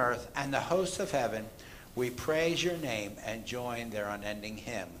church on earth and the hosts of heaven, we praise your name and join their unending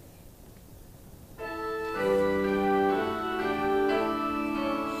hymn.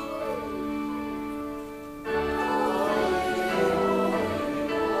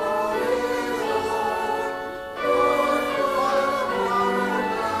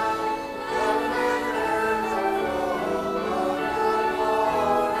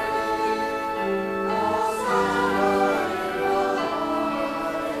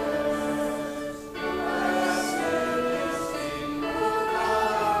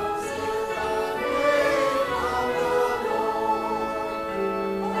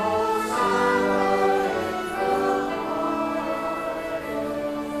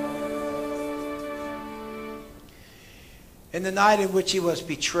 In the night in which he was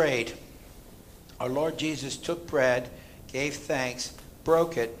betrayed, our Lord Jesus took bread, gave thanks,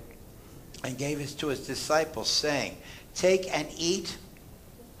 broke it, and gave it to his disciples, saying, "Take and eat.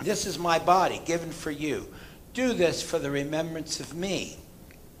 This is my body given for you. Do this for the remembrance of me."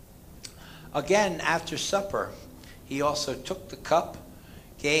 Again, after supper, he also took the cup,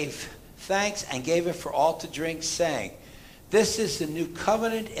 gave thanks, and gave it for all to drink, saying, "This is the new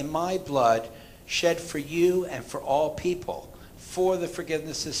covenant in my blood, shed for you and for all people, for the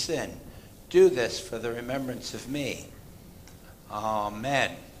forgiveness of sin. Do this for the remembrance of me."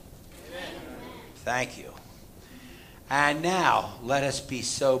 Amen. Amen. Thank you. And now, let us be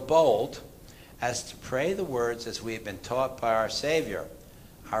so bold as to pray the words as we have been taught by our Savior.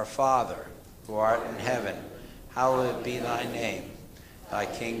 Our Father, who art in heaven, hallowed be thy name. Thy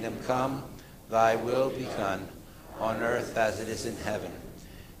kingdom come, thy will be done, on earth as it is in heaven.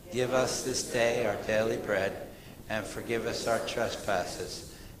 Give us this day our daily bread, and forgive us our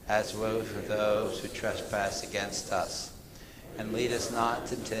trespasses, as we forgive those who trespass against us. And lead us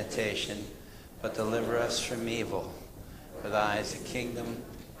not into temptation, but deliver us from evil. For thine is the kingdom,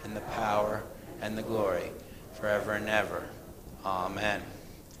 and the power, and the glory, forever and ever. Amen.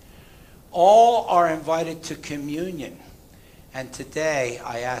 All are invited to communion. And today,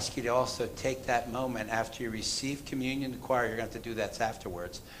 I ask you to also take that moment after you receive communion. The choir, you're going to have to do that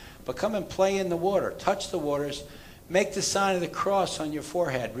afterwards. But come and play in the water. Touch the waters. Make the sign of the cross on your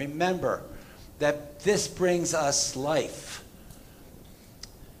forehead. Remember that this brings us life.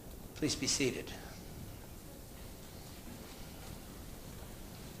 Please be seated.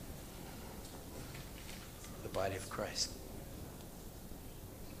 The body of Christ.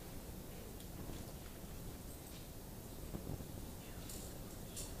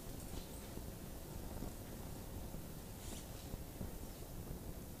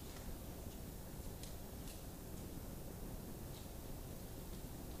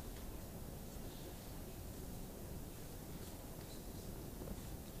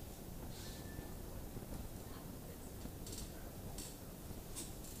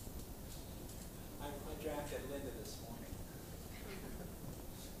 I drafted Linda this morning.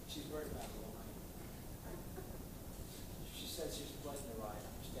 She's worried about the line. She says she's playing the ride.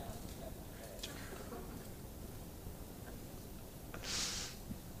 I'm just down with that.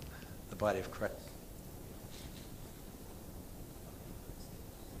 The body of Christ.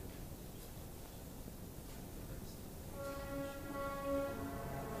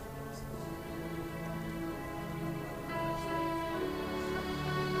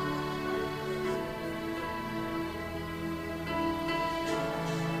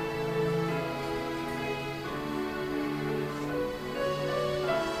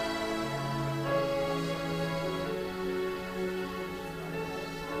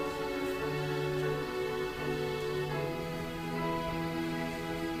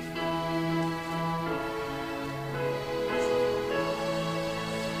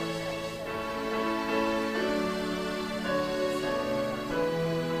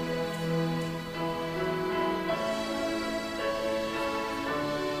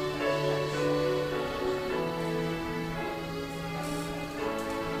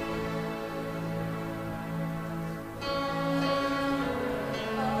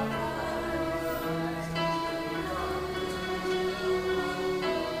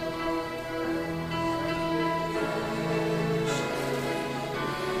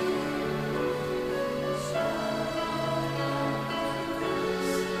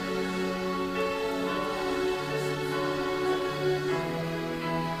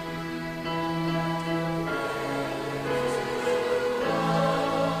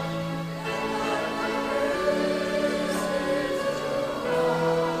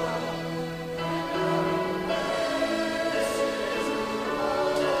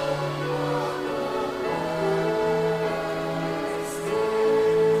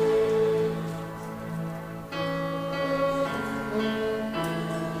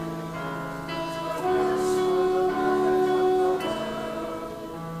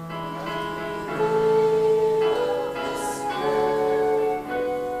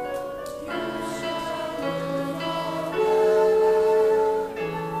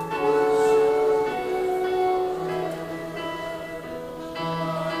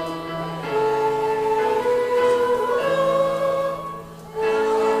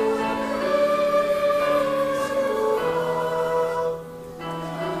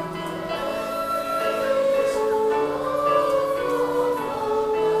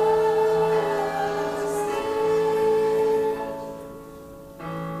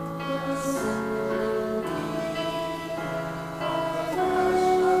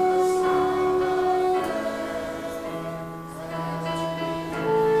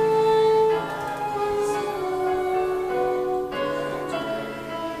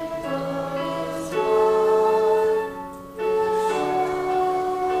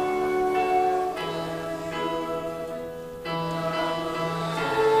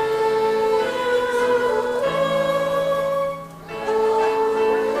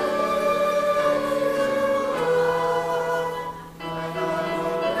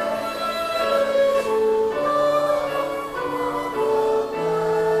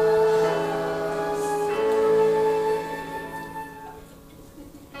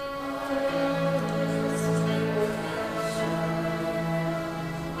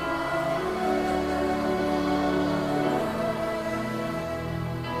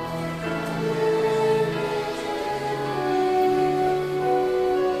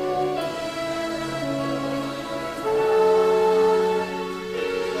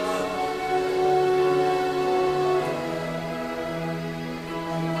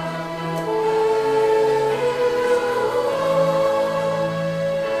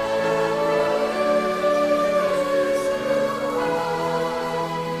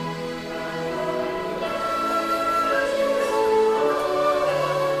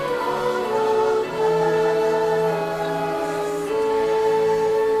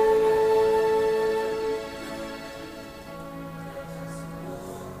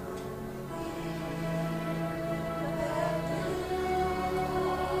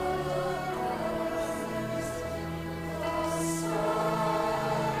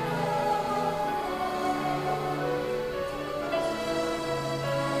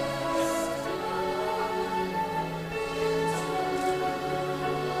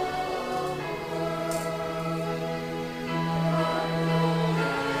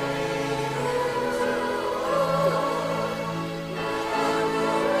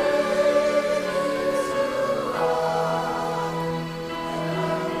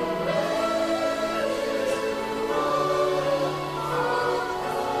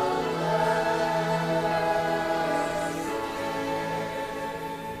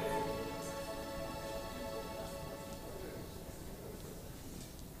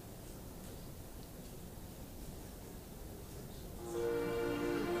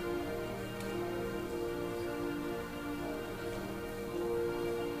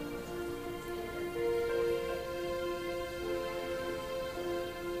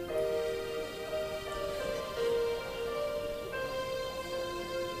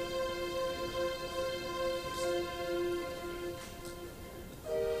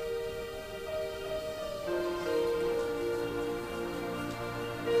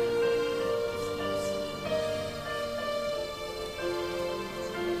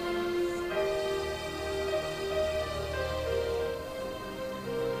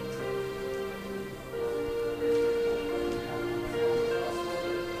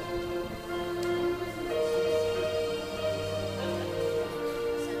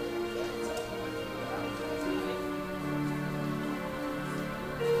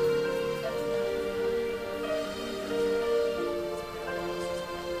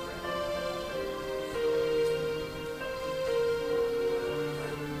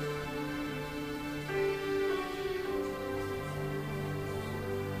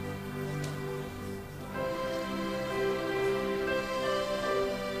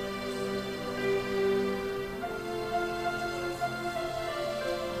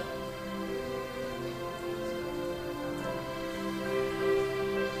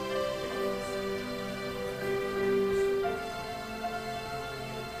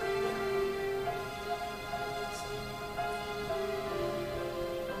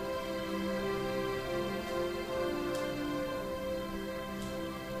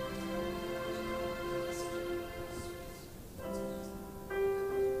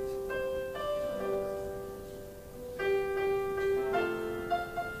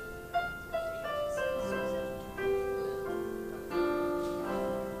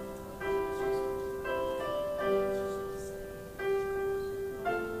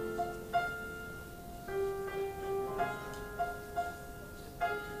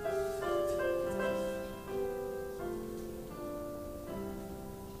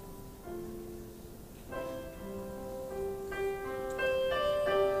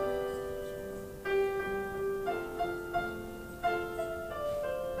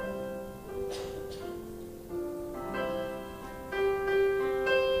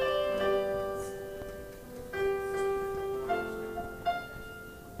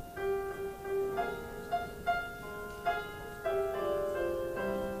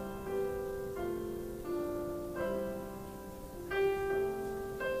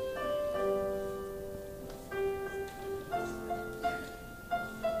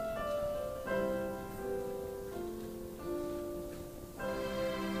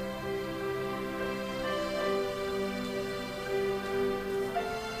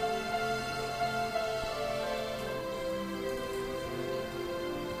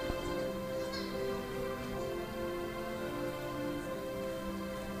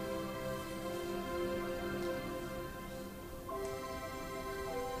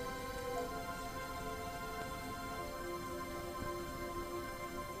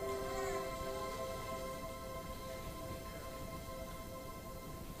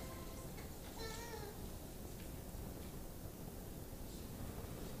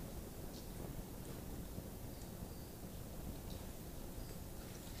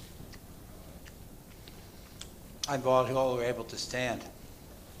 I invite all who are able to stand.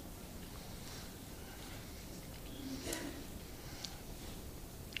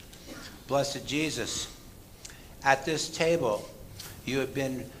 Blessed Jesus, at this table you have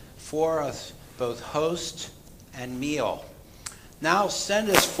been for us both host and meal. Now send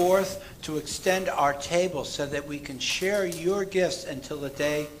us forth to extend our table so that we can share your gifts until the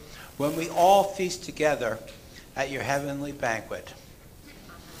day when we all feast together at your heavenly banquet.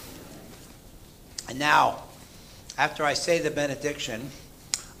 And now, after I say the benediction,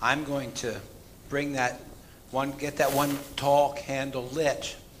 I'm going to get that one tall candle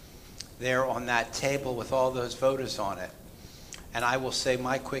lit there on that table with all those voters on it. And I will say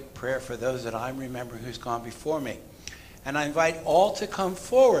my quick prayer for those that I'm remembering who's gone before me. And I invite all to come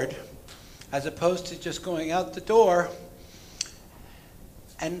forward, as opposed to just going out the door,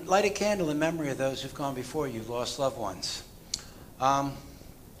 and light a candle in memory of those who've gone before you, lost loved ones.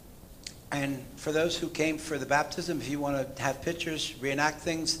 And for those who came for the baptism, if you want to have pictures, reenact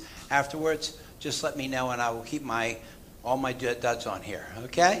things afterwards, just let me know and I will keep all my duds on here,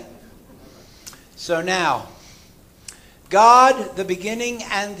 okay? So now, God, the beginning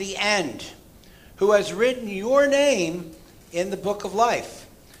and the end, who has written your name in the book of life,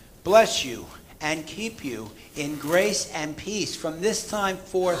 bless you and keep you in grace and peace from this time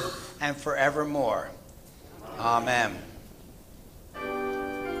forth and forevermore. Amen.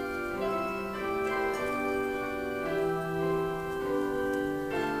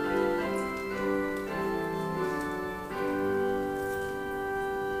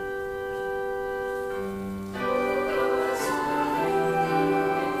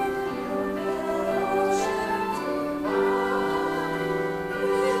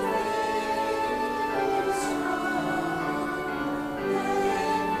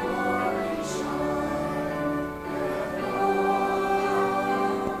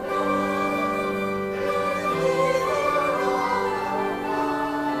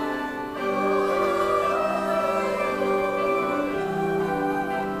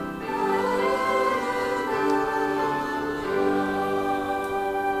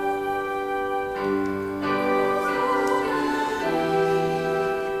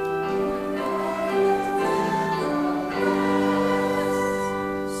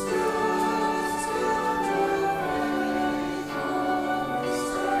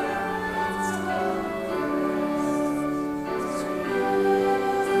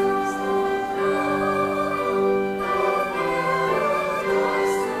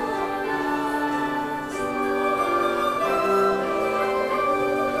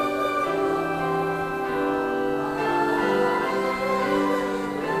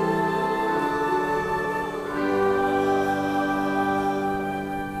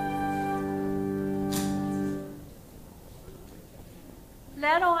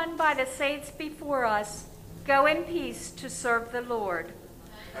 Led on by the saints before us, go in peace to serve the Lord.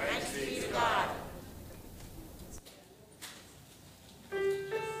 Thanks be to God.